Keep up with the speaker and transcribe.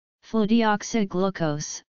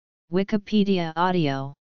Fludeoxyglucose, Wikipedia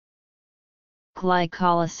audio.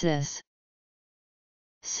 Glycolysis.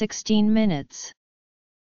 16 minutes.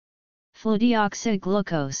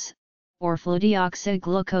 Fludeoxyglucose, or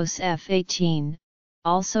Fludeoxyglucose F18,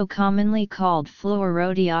 also commonly called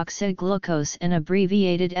fluorodeoxyglucose and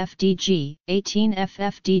abbreviated FDG,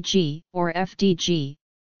 18F-FDG, or FDG,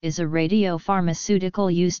 is a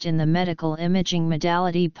radiopharmaceutical used in the medical imaging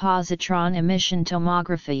modality positron emission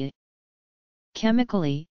tomography.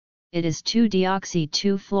 Chemically, it is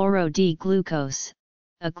 2-deoxy-2-fluoro-D-glucose,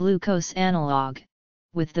 a glucose analog,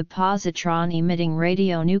 with the positron-emitting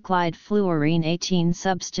radionuclide fluorine 18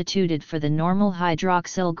 substituted for the normal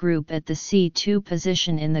hydroxyl group at the C2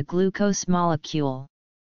 position in the glucose molecule.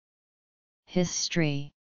 History.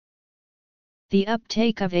 The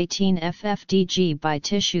uptake of 18F-FDG by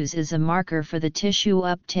tissues is a marker for the tissue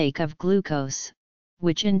uptake of glucose,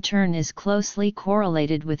 which in turn is closely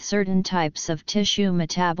correlated with certain types of tissue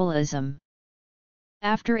metabolism.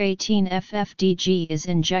 After 18F-FDG is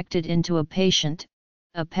injected into a patient,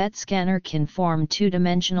 a PET scanner can form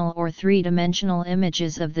two-dimensional or three-dimensional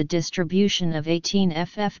images of the distribution of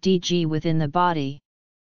 18F-FDG within the body.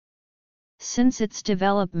 Since its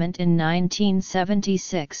development in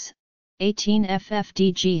 1976,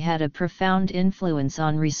 18F-FDG had a profound influence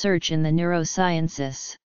on research in the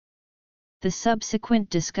neurosciences. The subsequent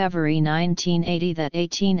discovery 1980 that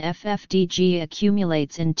 18F-FDG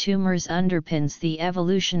accumulates in tumors underpins the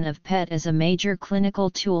evolution of PET as a major clinical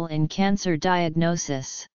tool in cancer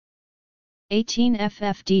diagnosis.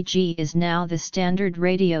 18F-FDG is now the standard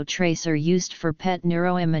radiotracer used for PET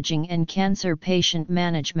neuroimaging and cancer patient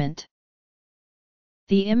management.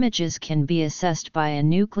 The images can be assessed by a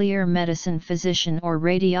nuclear medicine physician or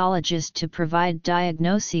radiologist to provide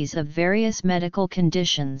diagnoses of various medical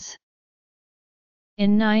conditions.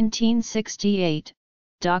 In 1968,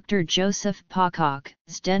 Dr. Joseph Pocock,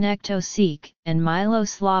 Zdeněk Tosík, and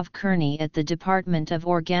Miloslav Černý at the Department of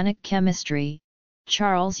Organic Chemistry,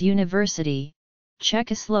 Charles University,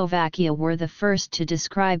 Czechoslovakia were the first to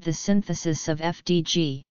describe the synthesis of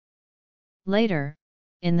FDG. Later,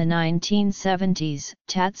 in the 1970s,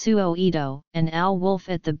 Tatsuo Ito and Al Wolf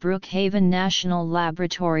at the Brookhaven National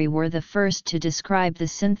Laboratory were the first to describe the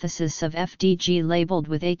synthesis of FDG labeled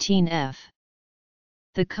with 18F.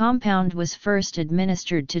 The compound was first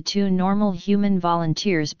administered to 2 normal human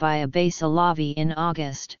volunteers by Abbé Salavi in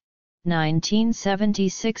August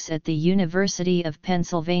 1976 at the University of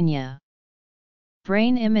Pennsylvania.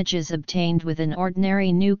 Brain images obtained with an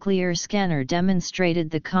ordinary nuclear scanner demonstrated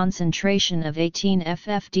the concentration of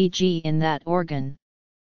 18F-FDG in that organ.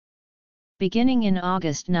 Beginning in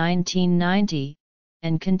August 1990,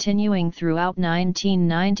 and continuing throughout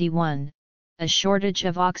 1991, a shortage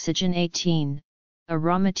of oxygen-18, a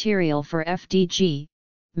raw material for FDG,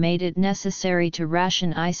 made it necessary to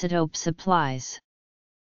ration isotope supplies.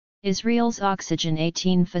 Israel's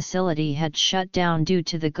oxygen-18 facility had shut down due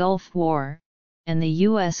to the Gulf War, and the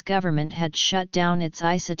U.S. government had shut down its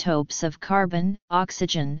isotopes of carbon,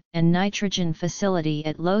 oxygen, and nitrogen facility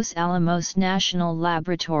at Los Alamos National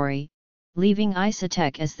Laboratory, leaving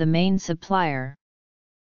Isotech as the main supplier.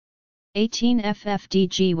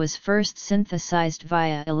 18F-FDG was first synthesized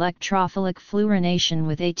via electrophilic fluorination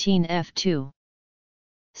with 18F2.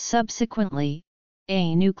 Subsequently,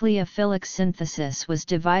 a nucleophilic synthesis was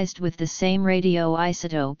devised with the same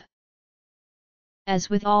radioisotope. As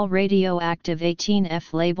with all radioactive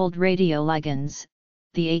 18F-labeled radioligands,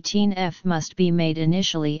 the 18F must be made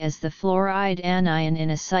initially as the fluoride anion in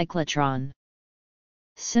a cyclotron.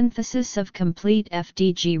 Synthesis of complete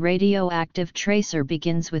FDG radioactive tracer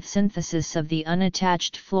begins with synthesis of the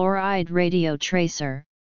unattached fluoride radiotracer,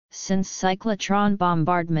 since cyclotron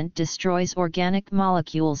bombardment destroys organic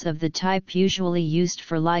molecules of the type usually used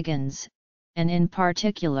for ligands, and in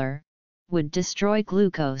particular, would destroy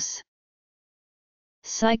glucose.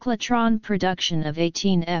 Cyclotron production of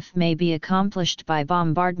 18F may be accomplished by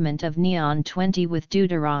bombardment of neon-20 with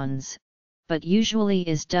deuterons, but usually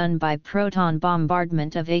is done by proton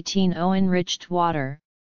bombardment of 18O enriched water,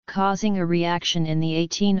 causing a reaction in the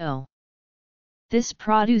 18O. This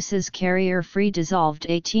produces carrier-free dissolved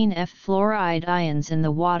 18F fluoride ions in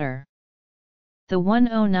the water. The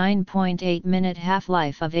 109.8-minute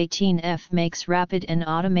half-life of 18F makes rapid and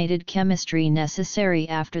automated chemistry necessary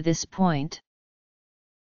after this point.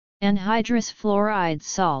 Anhydrous fluoride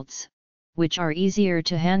salts, which are easier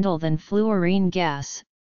to handle than fluorine gas,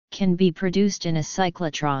 can be produced in a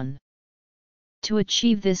cyclotron. To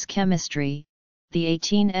achieve this chemistry, the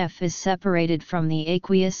 18F is separated from the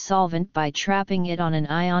aqueous solvent by trapping it on an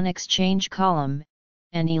ion exchange column,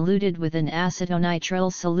 and eluted with an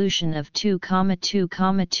acetonitrile solution of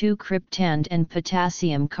 2,2,2 cryptand and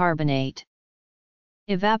potassium carbonate.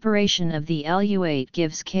 Evaporation of the eluate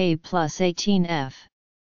gives K plus 18F.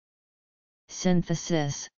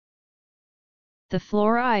 Synthesis. The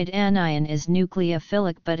fluoride anion is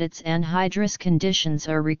nucleophilic, but its anhydrous conditions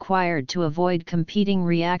are required to avoid competing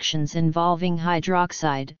reactions involving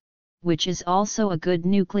hydroxide, which is also a good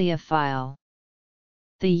nucleophile.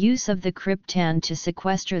 The use of the cryptand to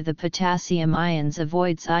sequester the potassium ions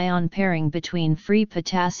avoids ion pairing between free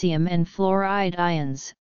potassium and fluoride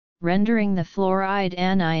ions, rendering the fluoride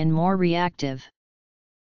anion more reactive.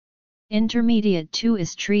 Intermediate 2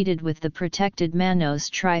 is treated with the protected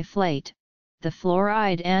mannose triflate. The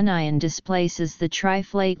fluoride anion displaces the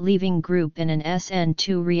triflate leaving group in an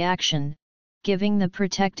SN2 reaction, giving the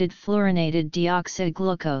protected fluorinated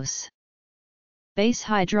deoxyglucose. Base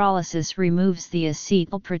hydrolysis removes the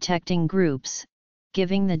acetyl protecting groups,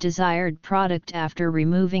 giving the desired product after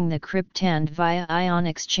removing the cryptand via ion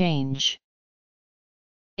exchange.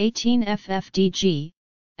 18-FFDG,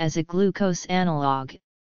 as a glucose analog,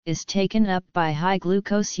 is taken up by high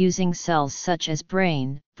glucose using cells such as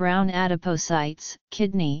brain, brown adipocytes,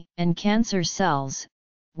 kidney, and cancer cells,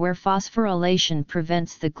 where phosphorylation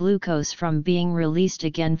prevents the glucose from being released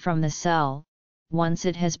again from the cell, once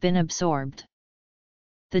it has been absorbed.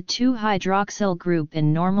 The 2-hydroxyl group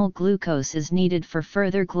in normal glucose is needed for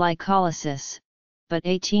further glycolysis, but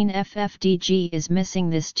 18-FFDG is missing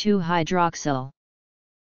this 2-hydroxyl.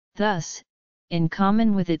 Thus, in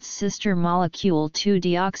common with its sister molecule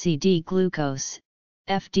 2-deoxy-D-glucose,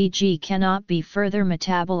 FDG cannot be further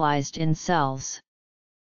metabolized in cells.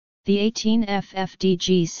 The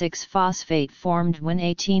 18-FFDG6-phosphate formed when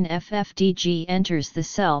 18-FFDG enters the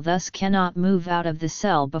cell thus cannot move out of the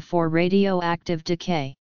cell before radioactive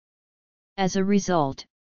decay. As a result,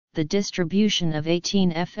 the distribution of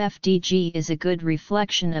 18-FFDG is a good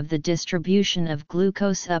reflection of the distribution of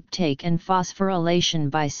glucose uptake and phosphorylation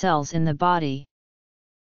by cells in the body.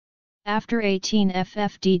 After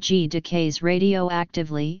 18-FFDG decays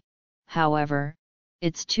radioactively, however,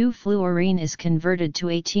 its 2-fluorine is converted to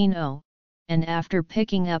 18O, and after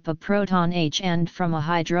picking up a proton H and from a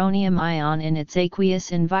hydronium ion in its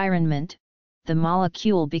aqueous environment, the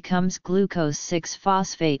molecule becomes glucose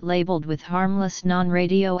 6-phosphate labeled with harmless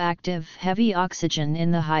non-radioactive heavy oxygen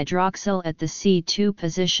in the hydroxyl at the C2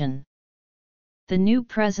 position. The new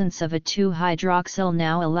presence of a 2-hydroxyl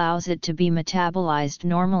now allows it to be metabolized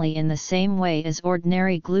normally in the same way as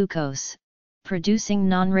ordinary glucose, producing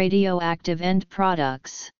non-radioactive end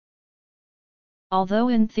products. Although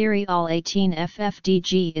in theory all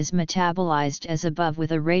 18-FFDG is metabolized as above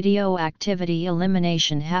with a radioactivity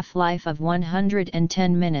elimination half-life of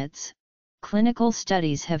 110 minutes, clinical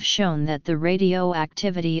studies have shown that the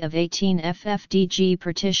radioactivity of 18-FFDG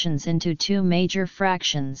partitions into two major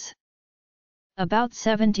fractions. About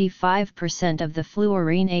 75% of the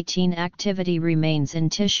fluorine 18 activity remains in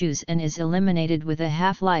tissues and is eliminated with a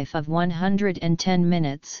half-life of 110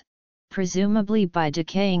 minutes. Presumably by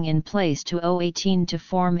decaying in place to O18 to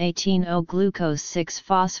form 18O-glucose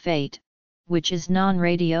 6-phosphate, which is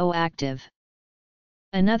non-radioactive.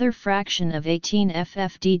 Another fraction of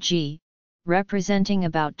 18-FFDG, representing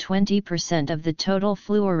about 20% of the total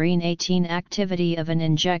fluorine 18 activity of an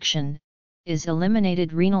injection, is eliminated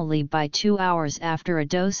renally by 2 hours after a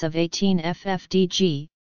dose of 18-FFDG,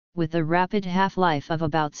 with a rapid half-life of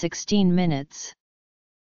about 16 minutes.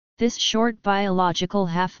 This short biological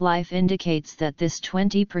half-life indicates that this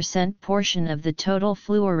 20% portion of the total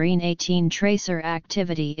fluorine 18 tracer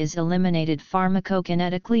activity is eliminated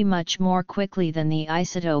pharmacokinetically much more quickly than the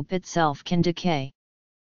isotope itself can decay.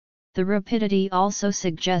 The rapidity also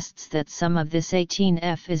suggests that some of this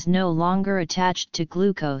 18F is no longer attached to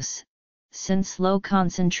glucose, since low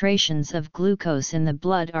concentrations of glucose in the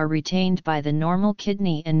blood are retained by the normal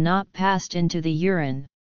kidney and not passed into the urine.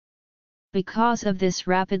 Because of this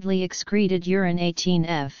rapidly excreted urine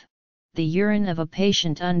 18F, the urine of a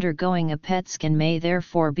patient undergoing a PET scan may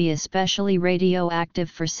therefore be especially radioactive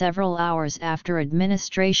for several hours after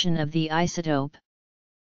administration of the isotope.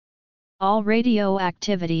 All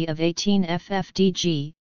radioactivity of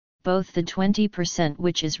 18-FFDG, both the 20%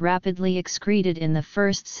 which is rapidly excreted in the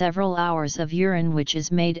first several hours of urine which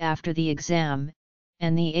is made after the exam,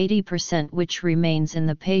 and the 80% which remains in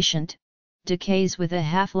the patient, decays with a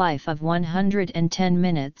half-life of 110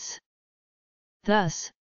 minutes.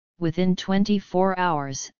 Thus, within 24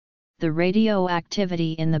 hours, the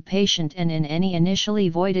radioactivity in the patient and in any initially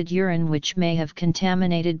voided urine which may have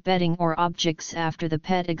contaminated bedding or objects after the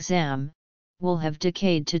PET exam, will have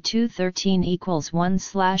decayed to 213 equals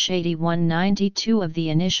 1/8192 of the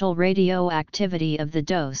initial radioactivity of the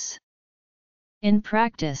dose. In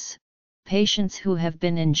practice, patients who have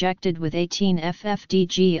been injected with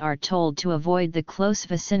 18-FFDG are told to avoid the close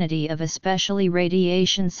vicinity of especially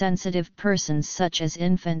radiation-sensitive persons such as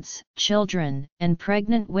infants, children, and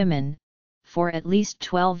pregnant women, for at least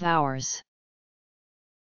 12 hours.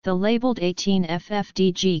 The labeled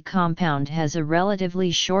 18-FFDG compound has a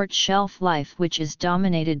relatively short shelf life which is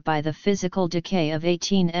dominated by the physical decay of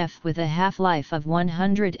 18F with a half-life of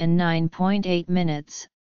 109.8 minutes,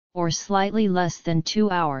 or slightly less than 2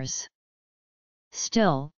 hours.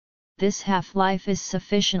 Still, this half-life is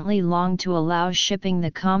sufficiently long to allow shipping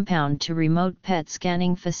the compound to remote PET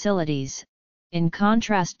scanning facilities, in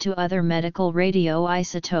contrast to other medical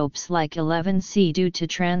radioisotopes like 11C. Due to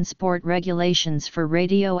transport regulations for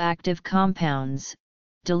radioactive compounds,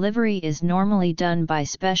 delivery is normally done by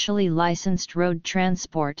specially licensed road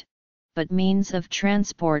transport, but means of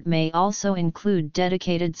transport may also include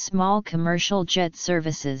dedicated small commercial jet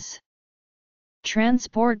services.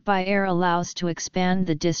 Transport by air allows to expand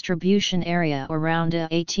the distribution area around a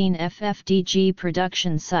 18-FFDG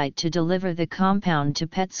production site to deliver the compound to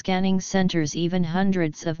PET scanning centers even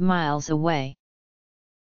hundreds of miles away.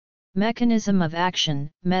 Mechanism of action,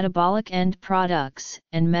 metabolic end products,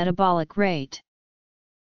 and metabolic rate.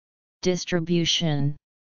 Distribution.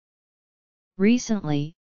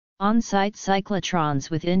 Recently, on-site cyclotrons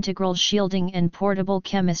with integral shielding and portable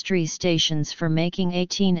chemistry stations for making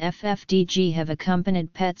 18-FFDG have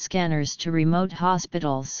accompanied PET scanners to remote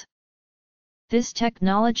hospitals. This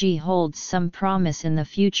technology holds some promise in the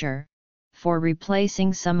future, for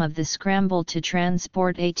replacing some of the scramble to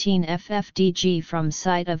transport 18-FFDG from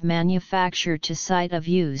site of manufacture to site of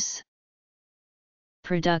use.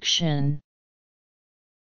 Production.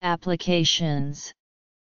 Applications.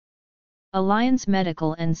 Alliance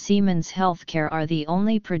Medical and Siemens Healthcare are the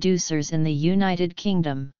only producers in the United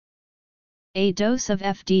Kingdom. A dose of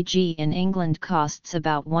FDG in England costs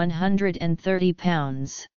about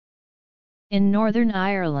 £130. In Northern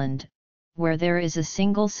Ireland, where there is a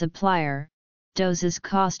single supplier, doses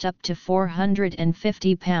cost up to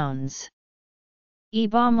 £450.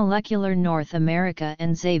 EBA Molecular North America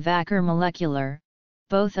and Zavaker Molecular,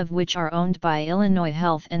 both of which are owned by Illinois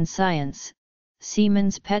Health and Science,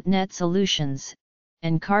 Siemens PetNet Solutions,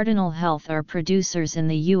 and Cardinal Health are producers in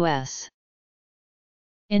the U.S.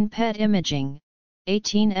 In PET imaging,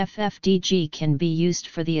 18-FFDG can be used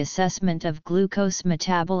for the assessment of glucose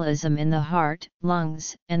metabolism in the heart,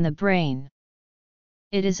 lungs, and the brain.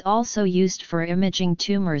 It is also used for imaging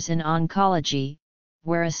tumors in oncology,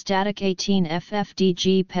 where a static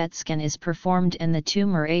 18-FFDG PET scan is performed and the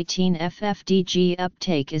tumor 18-FFDG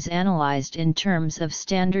uptake is analyzed in terms of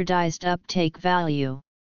standardized uptake value.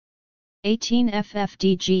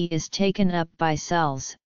 18-FFDG is taken up by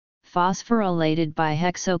cells, phosphorylated by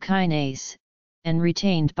hexokinase, and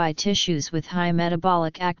retained by tissues with high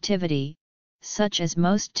metabolic activity, such as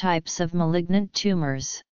most types of malignant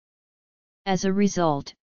tumors. As a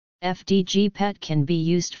result, FDG PET can be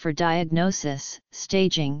used for diagnosis,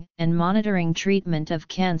 staging, and monitoring treatment of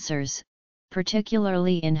cancers,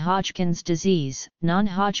 particularly in Hodgkin's disease,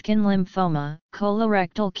 non-Hodgkin lymphoma,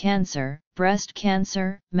 colorectal cancer, breast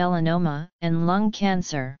cancer, melanoma, and lung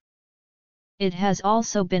cancer. It has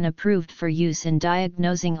also been approved for use in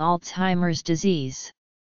diagnosing Alzheimer's disease.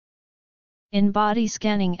 In body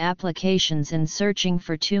scanning applications and searching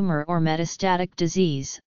for tumor or metastatic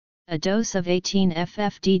disease, a dose of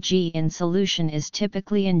 18-FFDG in solution is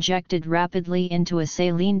typically injected rapidly into a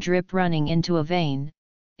saline drip running into a vein,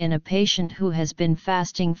 in a patient who has been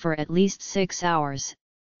fasting for at least 6 hours,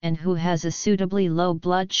 and who has a suitably low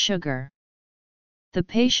blood sugar. The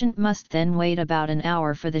patient must then wait about an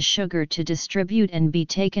hour for the sugar to distribute and be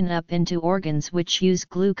taken up into organs which use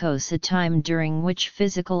glucose, a time during which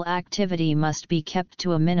physical activity must be kept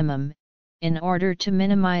to a minimum, in order to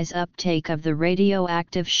minimize uptake of the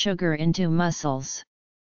radioactive sugar into muscles.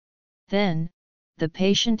 Then, the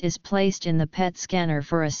patient is placed in the PET scanner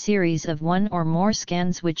for a series of one or more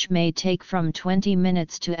scans which may take from 20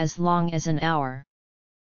 minutes to as long as an hour.